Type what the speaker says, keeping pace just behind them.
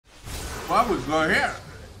Why we go here?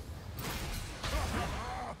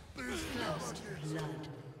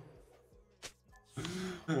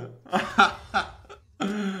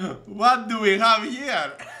 What do we have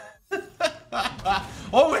here?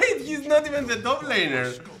 Oh wait, he's not even the top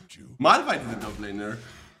laner. Malphite is the top laner.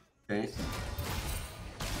 Okay.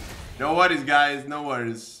 No worries, guys. No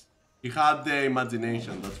worries. He had the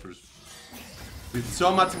imagination, that's for sure. With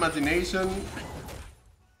so much imagination,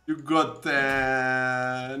 you got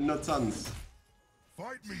no chance.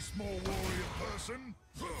 Fight me, small warrior person.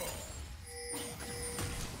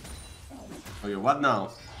 Okay, what now?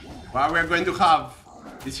 What we are going to have?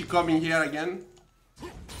 Is he coming here again?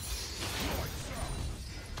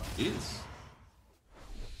 He is.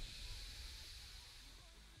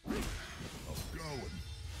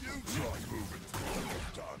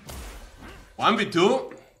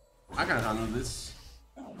 1v2? I can handle this.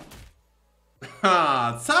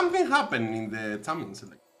 Something happened in the champion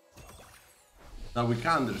select that we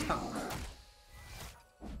can't understand.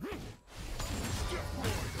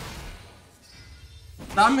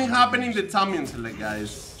 Something happened in the champion select,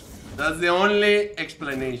 guys. That's the only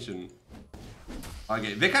explanation.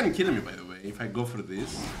 Okay, they can kill me, by the way, if I go for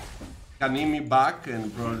this. Can hit me back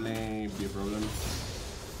and probably be a problem.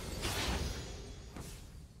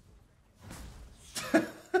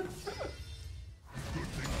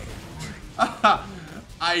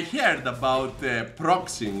 I heard about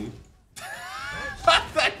proxying. But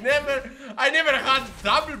I never had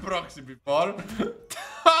double proxy before.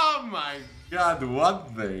 Oh my god,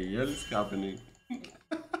 what the hell is happening?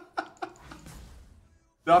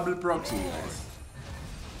 Double proxying, guys.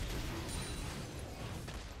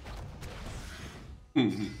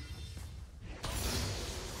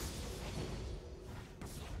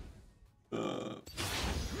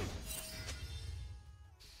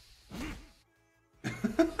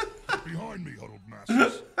 Behind me, huddled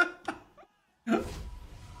masses.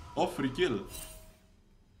 Oh, free kill.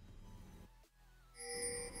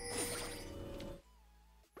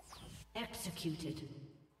 Executed.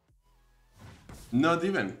 Not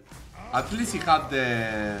even. At least he had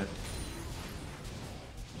the...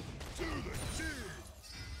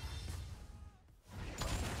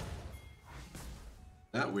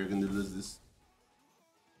 Yeah, we're gonna lose this.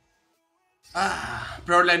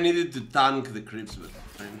 Probably I needed to tank the creeps, but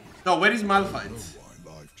fine. No, where is Malphite?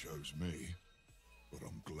 Why life chose me, but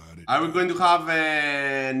I'm glad it. Are we going to have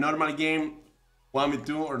a normal game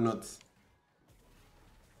 1v2 or not?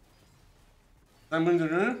 I'm going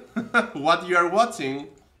to what you are watching,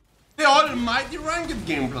 the almighty ranked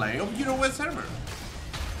gameplay of Eurowest server.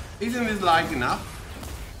 Isn't this like enough?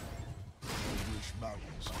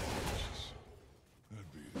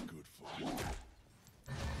 That'd be a good fight.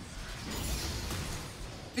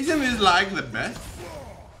 Isn't this like the best?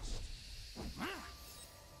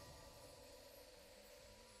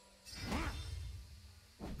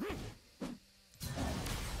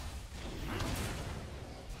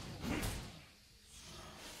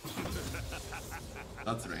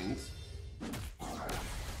 That's range.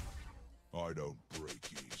 I don't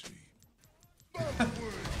break easy.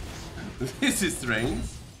 This is strange.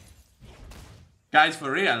 Guys,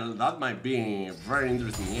 for real, that might be a very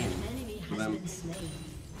interesting game for them.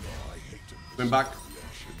 Going back.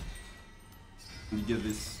 We get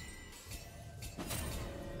this.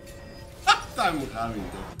 I'm having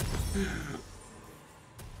though.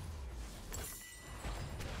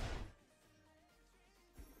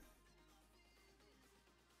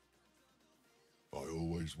 I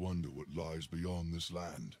always wonder what lies beyond this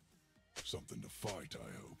land. Something to fight,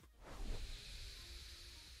 I hope.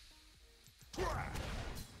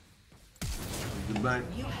 Goodbye.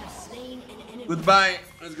 You have slain an enemy. Goodbye.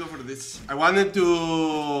 Let's go for this. I wanted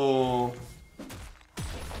to...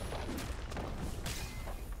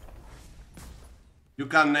 You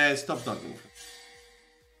can stop talking.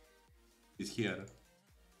 He's here.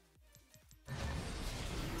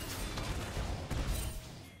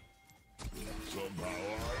 Somehow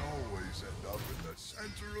I always end up in the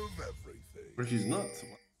center of everything. But he's not.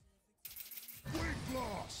 We've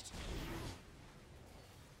lost.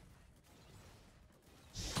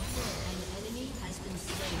 An enemy has been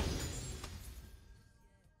slain.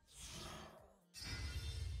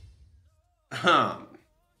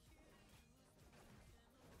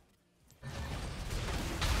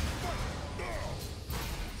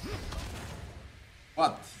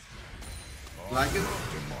 What? Like it? It's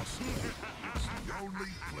the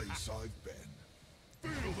only place I've been.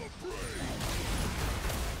 Feel the brain.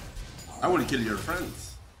 I will kill your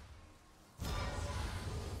friends.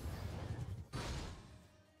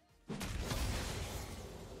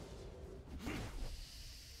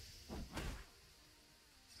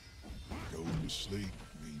 sleep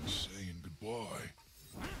means saying goodbye.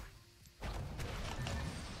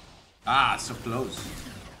 Ah, so close.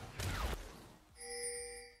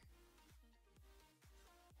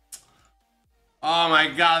 Oh my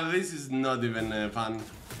god, this is not even fun.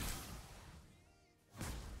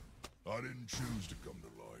 I didn't choose to come to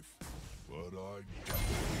life, but I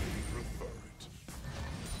definitely prefer it.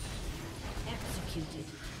 Executed.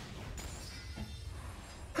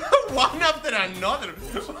 One after another.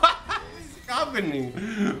 What is happening?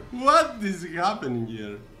 What is happening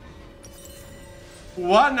here?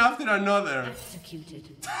 One after another.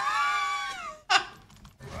 Executed.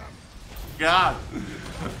 God.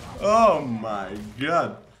 Oh my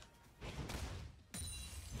god.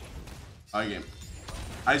 Okay.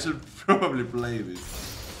 I should probably play this.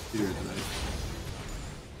 Seriously.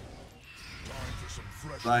 Time for some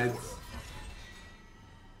fresh Right. water.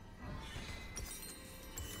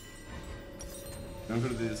 Remember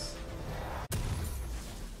this.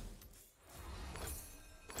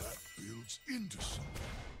 That builds into something.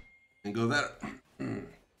 And go there.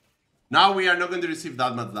 Now we are not going to receive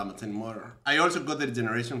that much damage anymore. I also got the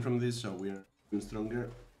regeneration from this, so we are even stronger.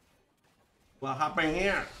 What happened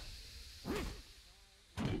here?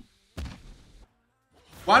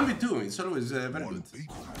 1v2, it's always very One good.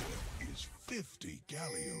 beaten is 50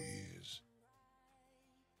 Galio years.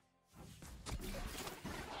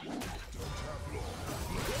 Don't have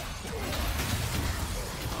long.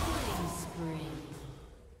 Killing spree.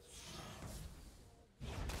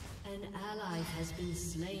 An ally has been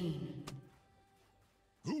slain.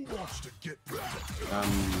 Who wants to get protected?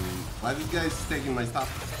 Why this guy is taking my stuff?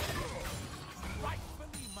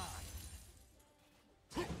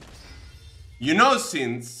 You know,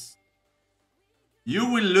 since you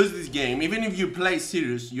will lose this game, even if you play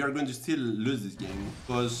serious, you are going to still lose this game.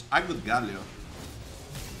 Because I got Galio.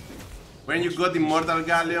 When you got Immortal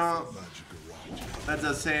Galio, Magic around. let's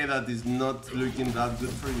just say that it's not looking that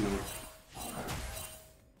good for you.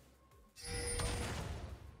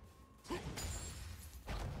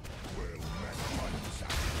 Well,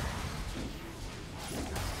 magnified.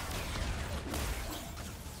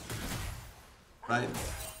 Right?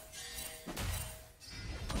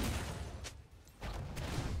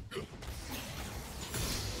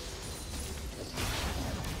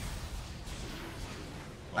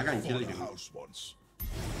 I can kill Fought a you. house once.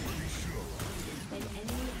 Pretty sure An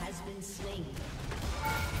enemy has been slain.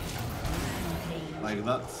 Rampage. Like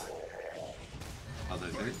that. As I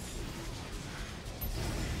said.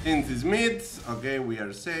 Since is mid, okay, we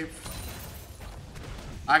are safe.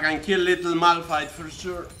 I can kill little Malphite for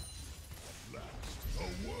sure. last a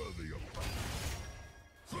worthy opponent.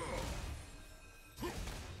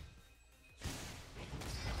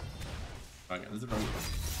 Okay, let's run.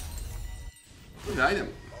 Good item.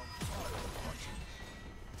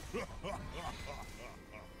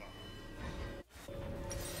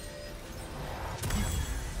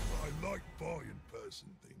 I like buying person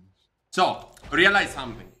things. So, realize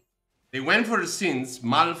something. They went for Sins,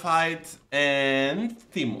 Malphite, and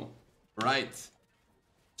Timo. Right?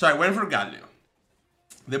 So I went for Galio.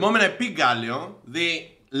 The moment I pick Galio,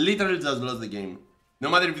 they literally just lost the game. No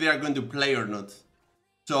matter if they are going to play or not.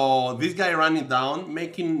 So this guy ran it down,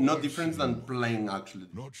 making no difference than playing actually.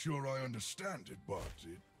 Not sure I understand it, but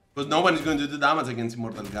it Because no one is going to do damage against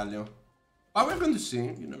Immortal Galio. But we're going to see,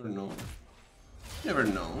 you never know. You never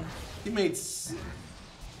know. Teammates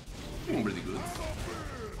doing pretty good.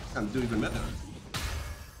 Can do even better.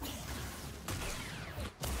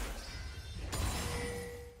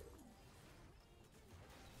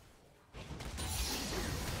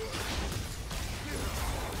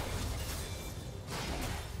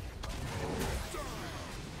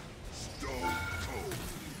 stone cold.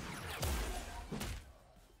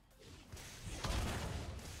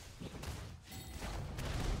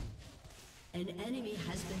 An enemy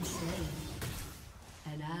has been slain.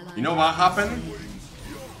 An ally. You know what happened?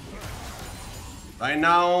 Right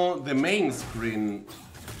now, the main screen.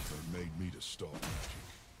 That made me to stop magic.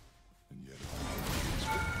 And yet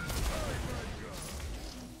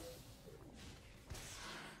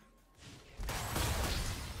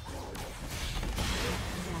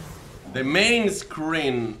The main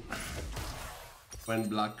screen went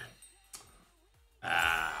black.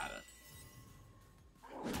 Ah.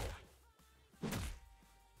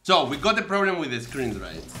 So we got the problem with the screens,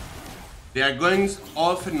 right? They are going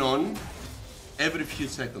off and on every few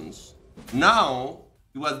seconds. Now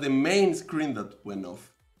it was the main screen that went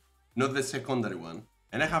off, not the secondary one.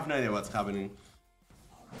 And I have no idea what's happening.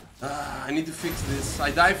 I need to fix this.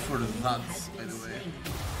 I died for that, by the way.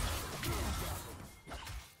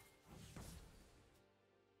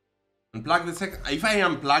 Unplug the second. If I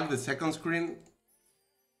unplug the second screen,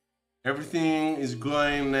 everything is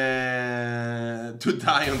going to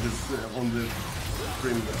die on the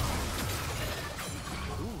screen.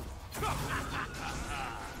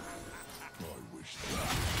 I wish that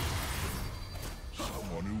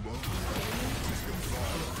someone who won't can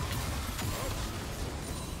fly.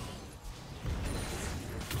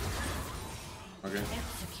 Okay.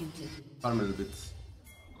 Executed. Farm a little bit.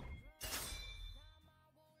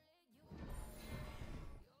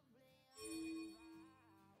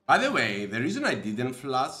 By the way, the reason I didn't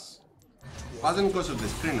flash wasn't because of the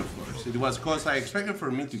screen, of course. It was because I expected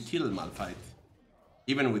for me to kill Malphite.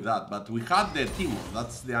 Even with that, but we had the Timo.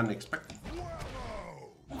 That's the unexpected.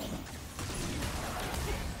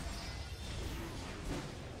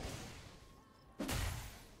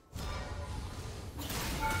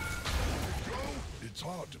 It's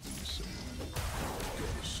hard to be someone.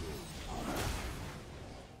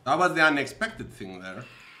 That was the unexpected thing there.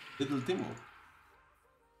 Little Timo.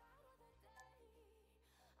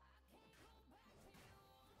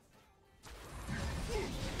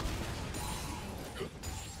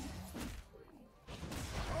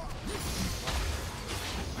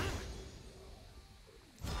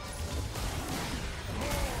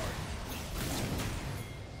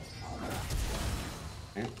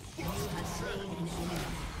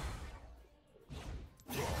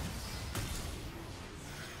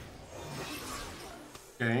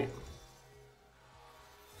 Okay.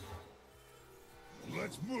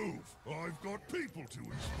 Let's move. I've got people to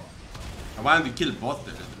inspire. I wanted to kill both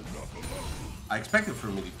there. I expected for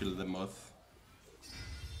me to kill them both.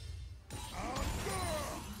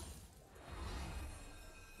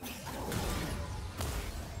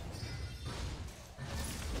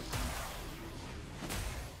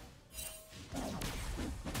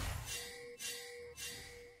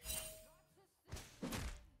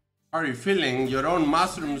 Are you feeling your own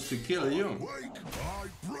mushrooms to kill you? Wake, I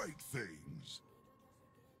break things.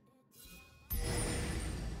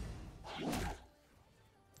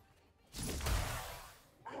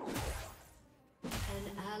 An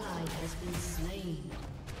ally has been slain.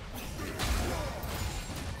 You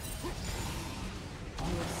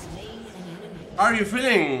have slain an enemy. Are you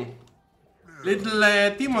feeling? Little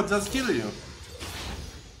Timo just kill you.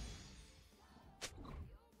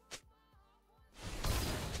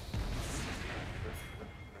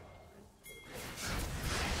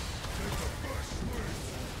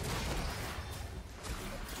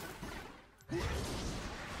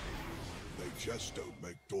 Just don't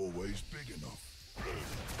make doorways big enough.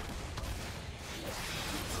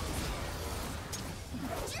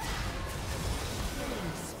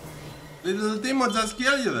 Little Timo just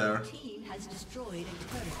kill you there. Team has destroyed a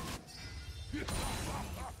turret.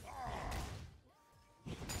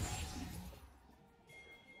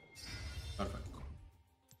 Perfect.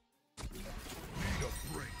 Need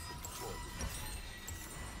a break from trouble.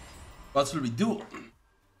 What should we do?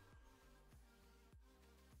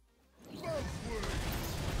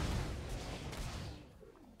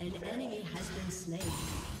 An enemy has been slain.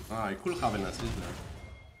 Ah, I could have an assist there.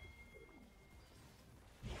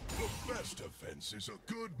 The best defense is a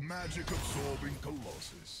good magic-absorbing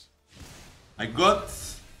colossus. I got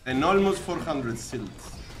an almost 400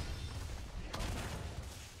 shields.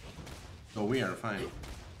 So we are fine.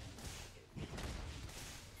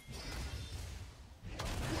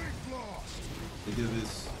 Look at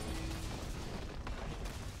this.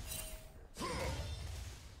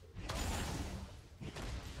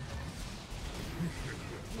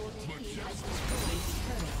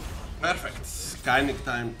 Perfect. Kinetic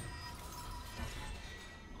time.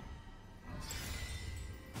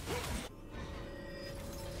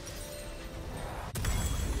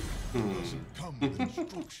 Come with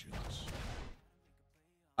instructions.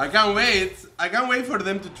 I can't wait. I can't wait for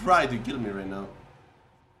them to try to kill me right now.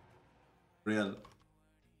 Real.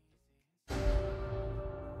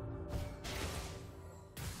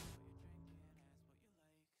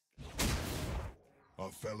 I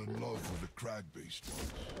fell in love with the crag beast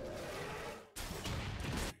once.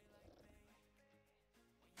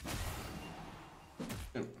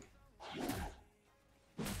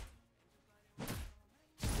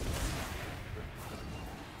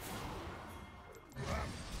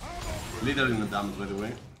 Literally in the damage, by the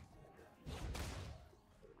way.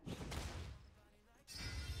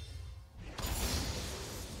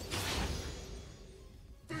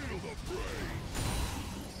 Feel the brain.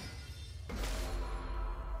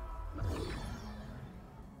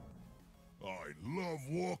 I love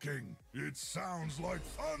walking. It sounds like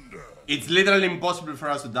thunder. It's literally impossible for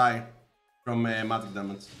us to die from magic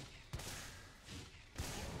damage.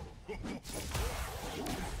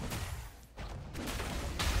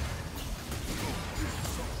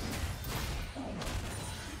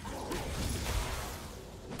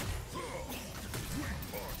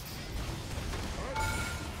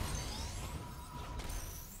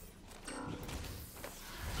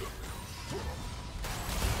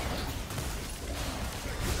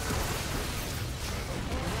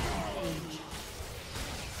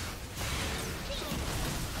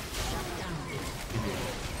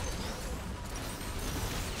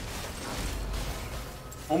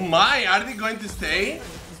 Oh my, are they going to stay?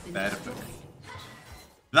 Perfect.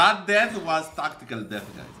 That death was tactical death,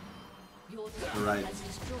 guys. Your team Right. has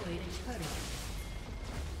destroyed a turret.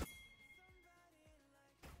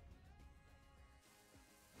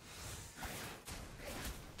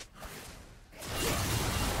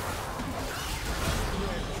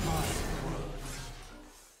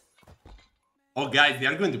 Oh guys, they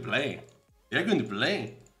are going to play. They are going to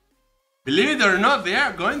play. Believe it or not, they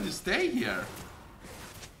are going to stay here.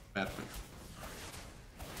 Perfect.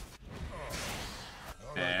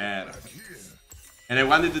 Perfect. And I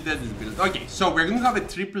wanted to test this build. Okay, so we're going to have a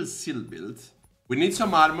triple seal build. We need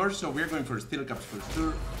some armor, so we're going for steel caps for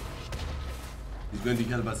sure. It's going to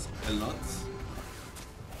help us a lot.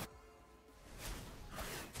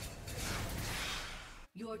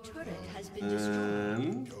 Your turret has been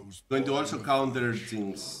destroyed. Going to also counter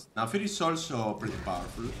things. Now, Fear is also pretty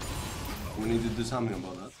powerful. We need to do something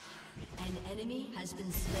about that. An enemy has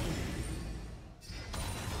been slain.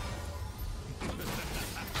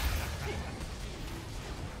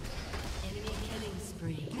 Enemy killing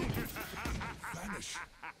spree. Vanish,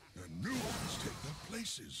 and new ones take their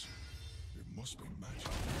places. It must be magic.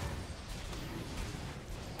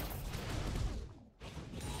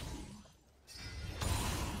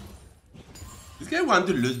 This guy want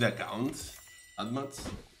to lose the account that much.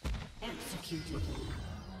 Executed.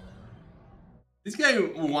 This guy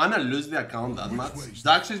wanna lose the account that much.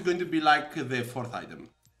 Jaxo is going to be like the fourth item.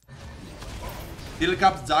 Steel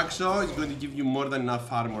Caps Jaxo is going to give you more than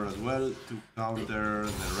enough armor as well to counter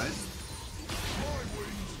the rest. My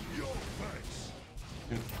wings, your thanks.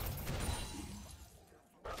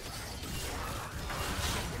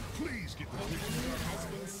 Someone please get the Enemy has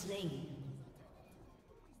been slain.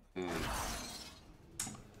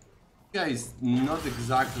 This guy is not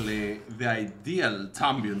exactly the ideal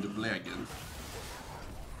champion to play against.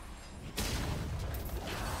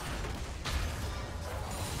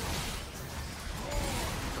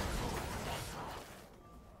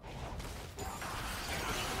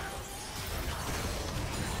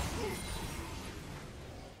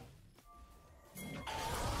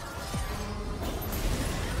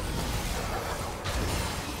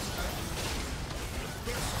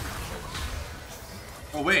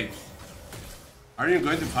 Oh wait, are you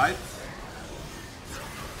going to fight?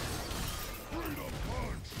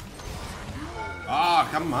 Ah,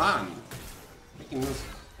 oh, come on.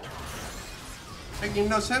 Making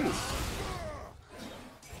no sense.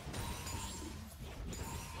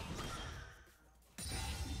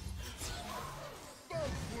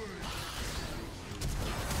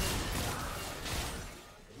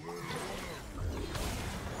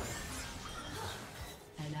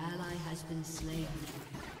 An ally has been slain.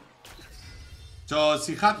 So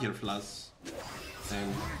she had your flash.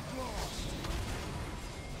 And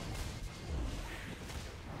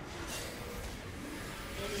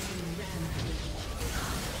Enemy rampage.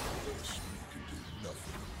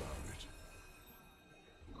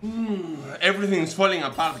 everything's falling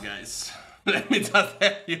apart, guys. Let me just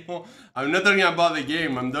tell you. I'm not talking about the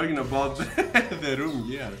game, I'm talking about the room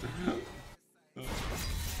here.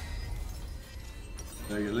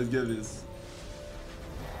 Okay, let's get this.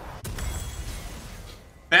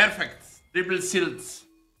 Perfect. Triple shields.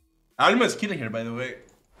 I almost killed her, by the way.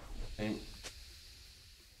 Okay.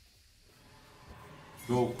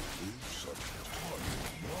 Go.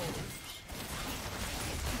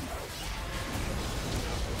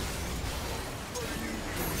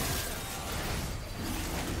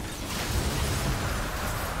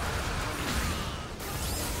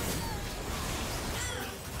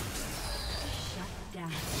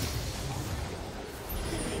 Down.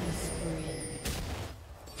 Killing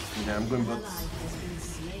spree. Okay, I'm going Ally bot. has been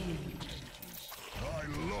slain. I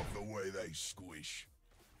love the way they squish.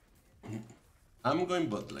 I'm going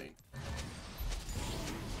bot lane.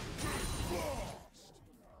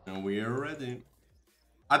 And we are ready.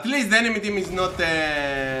 At least the enemy team is not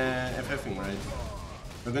FFing, right?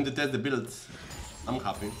 We're going to test the builds. I'm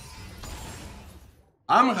happy.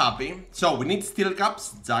 I'm happy. So we need steel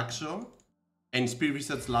caps, Jaxo, and spear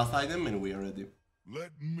reset's last item, and we are ready.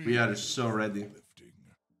 Let me We are so ready. lifting.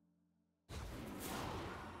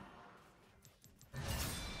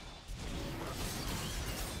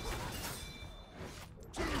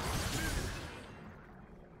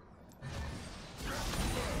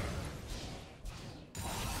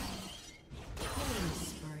 Killing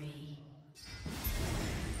spree.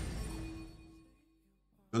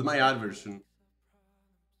 Got my art version.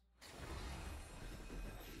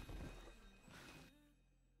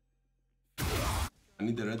 I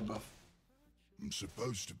need the red buff. I'm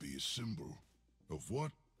supposed to be a symbol of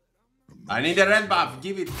what? I need the red buff.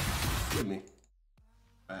 Give it to me.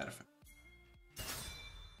 Perfect.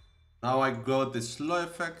 Now I got the slow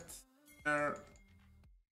effect there.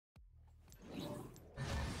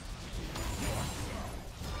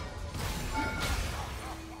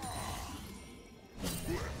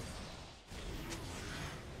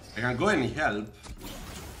 I can go and help.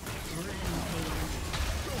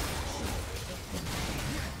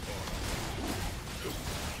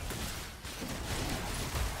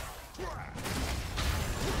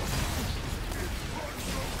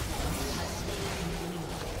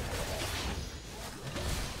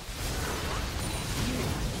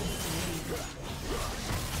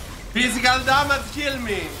 Physical damage kill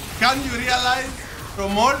me! Can you realize?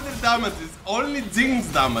 From all the damages, only Jinx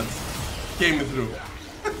damage came through.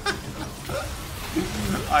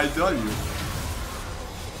 I told you.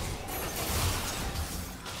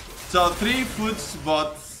 So 3 foot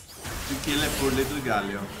spots to kill a poor little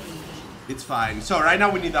Galio. It's fine. So right now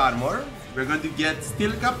we need armor. We're going to get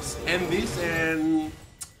steel caps and this, and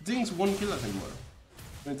Jinx won't kill us anymore.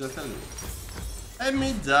 Let me just tell you. Let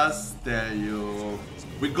me just tell you.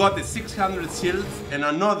 We got a 600 shield and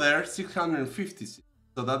another 650 shield.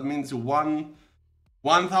 So that means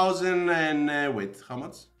 1,000 and wait, how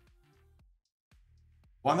much?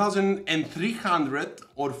 1,300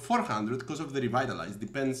 or 400 because of the revitalize.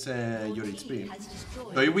 Depends your HP.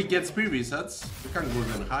 So if we get spear resets, we can go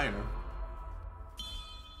even higher.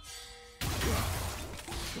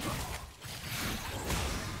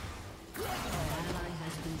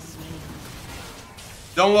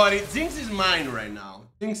 Don't worry, Jinx is mine right now.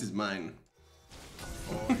 Jinx is mine.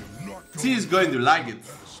 She is going to like it.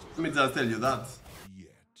 Let me just tell you that.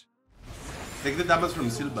 Take the damage from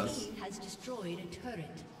Silbas. Has destroyed a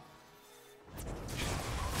turret.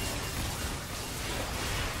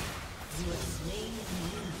 You have slain an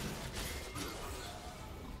enemy.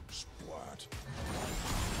 Splat.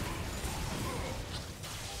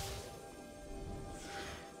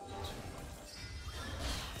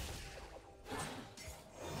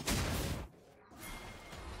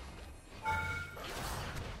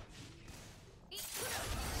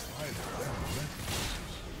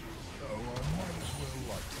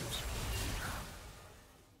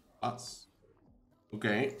 Us.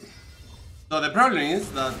 Okay. So the problem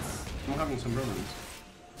is that I'm having some problems.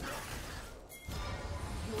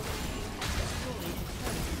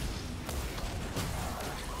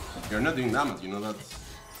 You're not doing damage, you know that.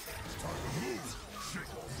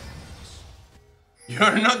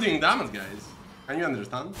 You're not doing damage, guys. Can you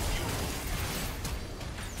understand?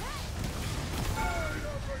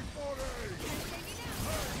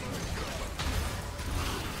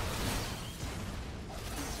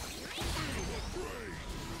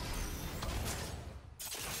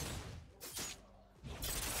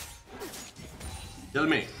 Help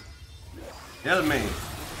me. Help me.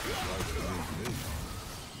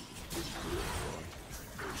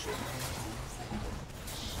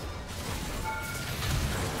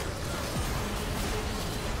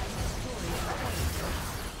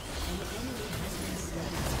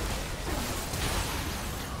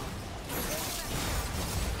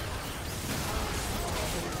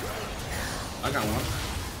 That can work.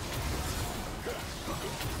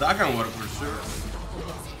 That can work for sure.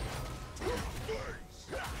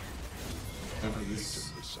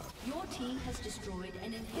 Your team has destroyed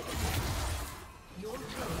an inhibitor. Your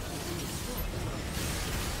turret has been destroyed.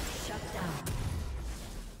 Shut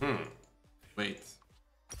down. Wait.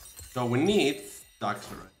 So we need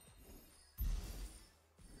Daxter.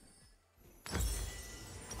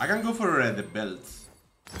 I can go for the belt.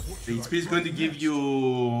 The HP is going to give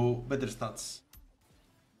you better stats.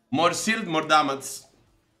 More shield, more damage.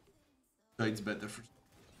 So it's better for.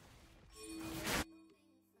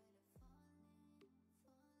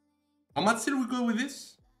 How much shield we go with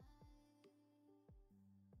this?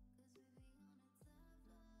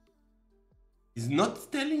 It's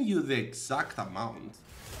not telling you the exact amount.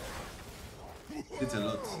 It's a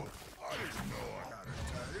lot.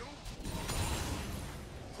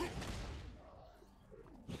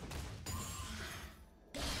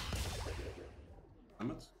 How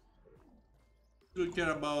much? Do you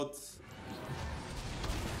care about?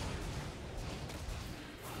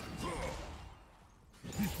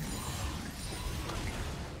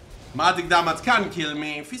 Magic damage can kill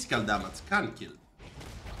me, physical damage can kill.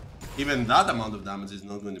 Even that amount of damage is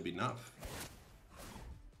not going to be enough.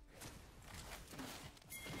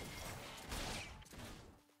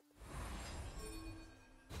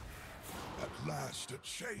 At last, a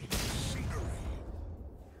change of scenery.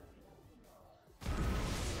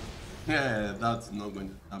 Yeah, that's not going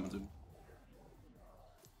to damage him.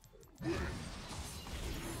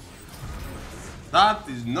 That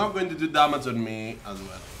is not going to do damage on me as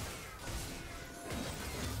well.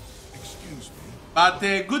 Excuse me. But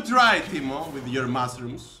good try, Timo, with your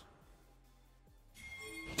mushrooms.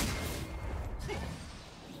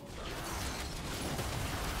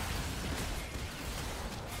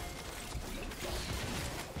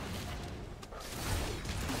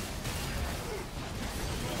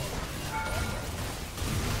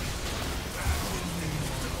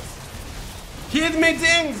 Hit me,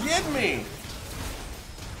 things! Hit me!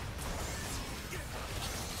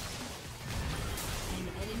 An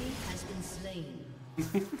enemy has been slain.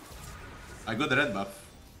 I got the red buff.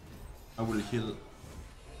 I will heal.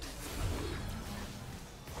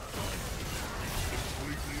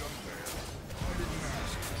 Completely unfair. I didn't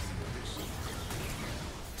ask for this.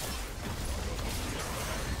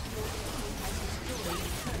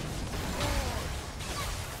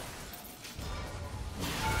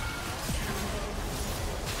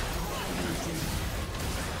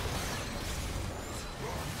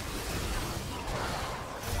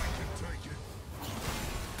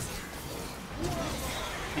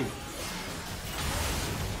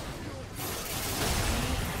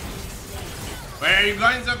 Where are you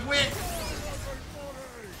going so quick?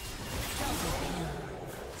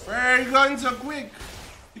 Where are you going so quick?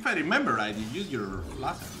 If I remember right, you used your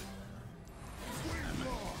flash.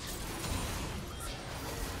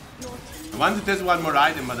 I want to test one more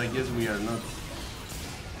item, but I guess we are not.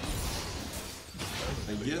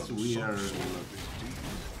 I guess we are not.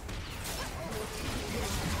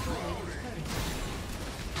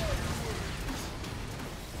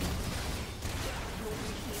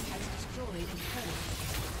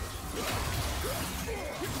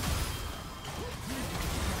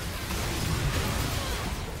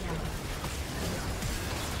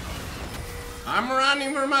 I'm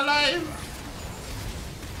running for my life!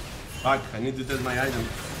 Fuck, I need to test my item.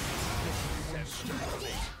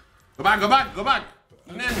 Go back, go back, go back!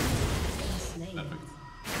 Perfect.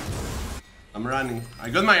 I'm running. I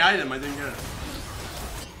got my item, I didn't get it.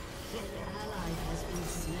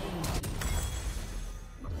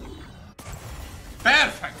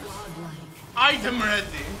 Perfect! Item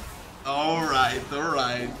ready! Alright,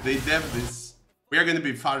 alright. They dev this. We are gonna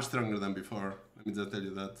be far stronger than before. Let me just tell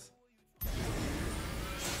you that.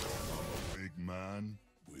 Big man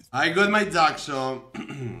with I got my duck, so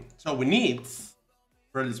we need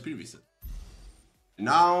Pearly Spear Visit.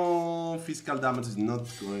 Now physical damage is not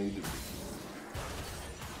going to be.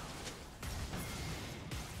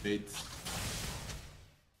 Wait.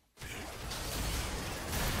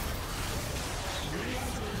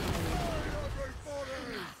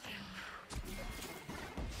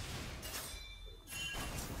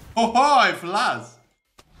 Oh, I flash!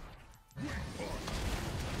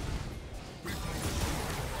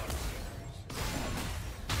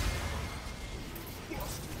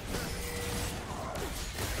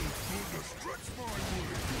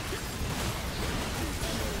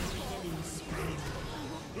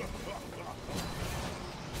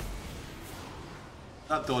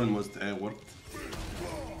 That almost worked.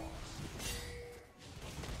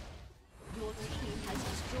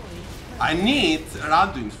 I need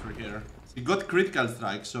Radwins for here. He got critical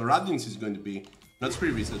strike, so Radwins is going to be, not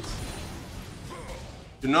Spear Visits.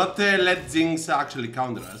 Do not let Jinx actually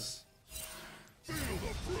counter us.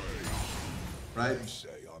 Right? They say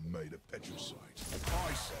I'm made of petricite.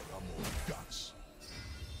 I say I'm all guts.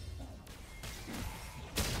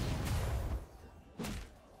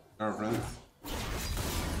 Our friend.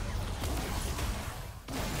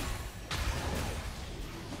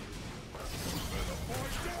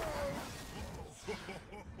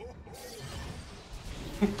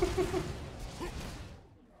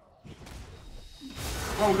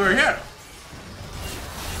 Oh, we're here.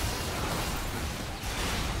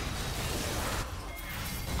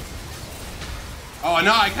 Oh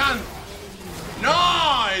no, I can't.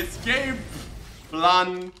 No, escape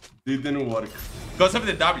plan didn't work because of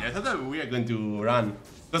the W. I thought that we were going to run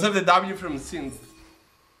because of the W from Synth.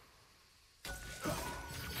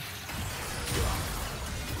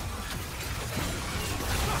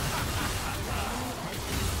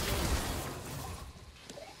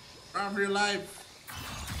 Run for your life.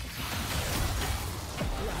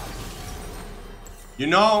 You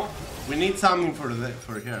know, we need something for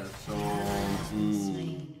here. So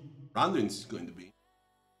Radwins is going to be.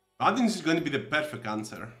 Radwins is going to be the perfect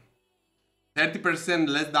answer. 30%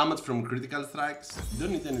 less damage from critical strikes. You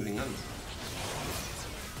don't need anything else.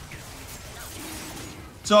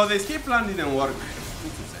 So the escape plan didn't work.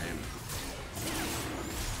 It's the same.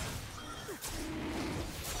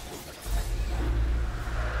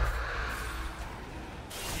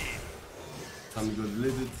 Some good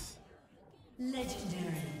limits.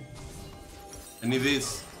 I need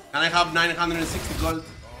this. And I have 960 gold.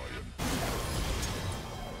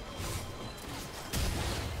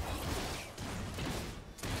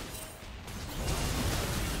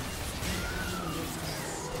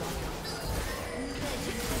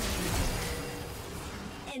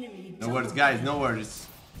 No worries, guys, no worries.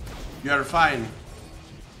 You are fine.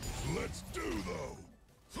 Let's do though.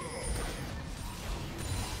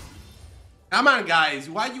 Come on, guys.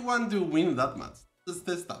 Why you want to win that much? Just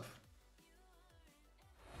this stuff.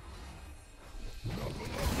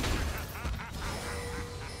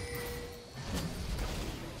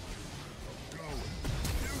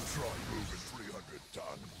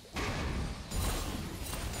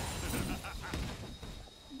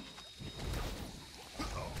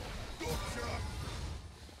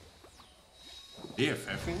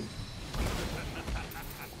 BFFing?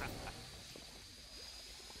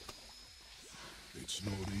 It's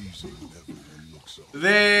not easy when everyone looks up.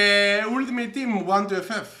 The ultimate team want to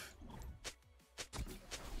FF.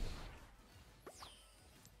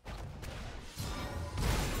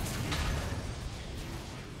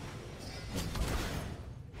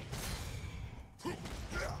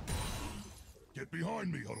 Get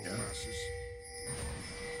behind me, huddle masses.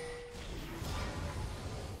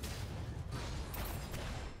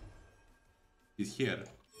 He's here.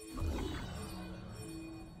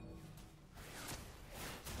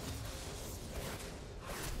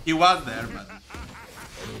 He was there, but...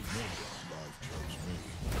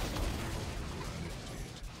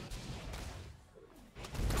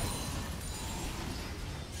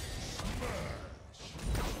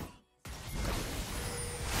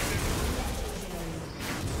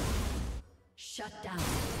 Shut down.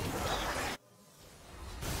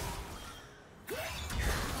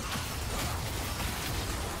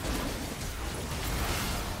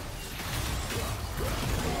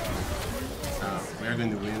 We're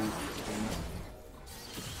going to win.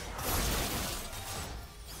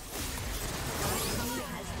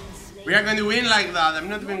 We are going to win like that. I'm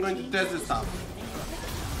not even going to test this stuff.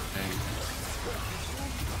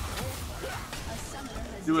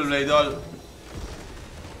 Dual blade all.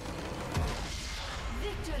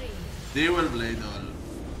 Dual blade all.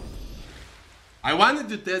 I wanted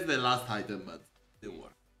to test the last item, but it didn't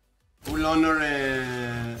work. Full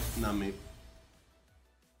honor Nami.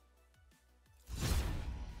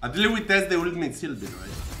 At least we test the ultimate shield bit, right?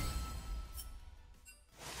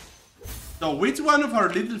 So which one of our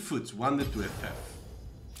little foots wanted to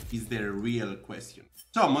FF? Is the real question.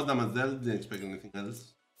 So most damage dealt, didn't expect anything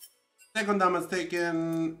else. Second damage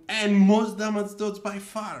taken, and most damage dodged by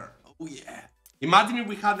far. Oh yeah. Imagine if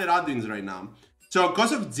we had the Radwins right now. So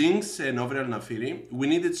because of Jinx and overall Nafiri, we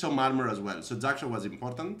needed some armor as well. So Jackson was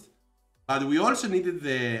important. But we also needed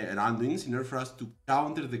the Radwins in order for us to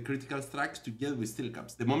counter the critical strikes to get with steel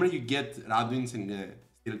caps. The moment you get Radwins and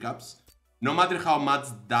steel caps, no matter how much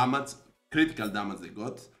damage, critical damage they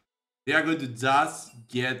got, they are going to just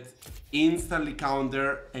get instantly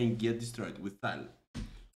counter and get destroyed with style.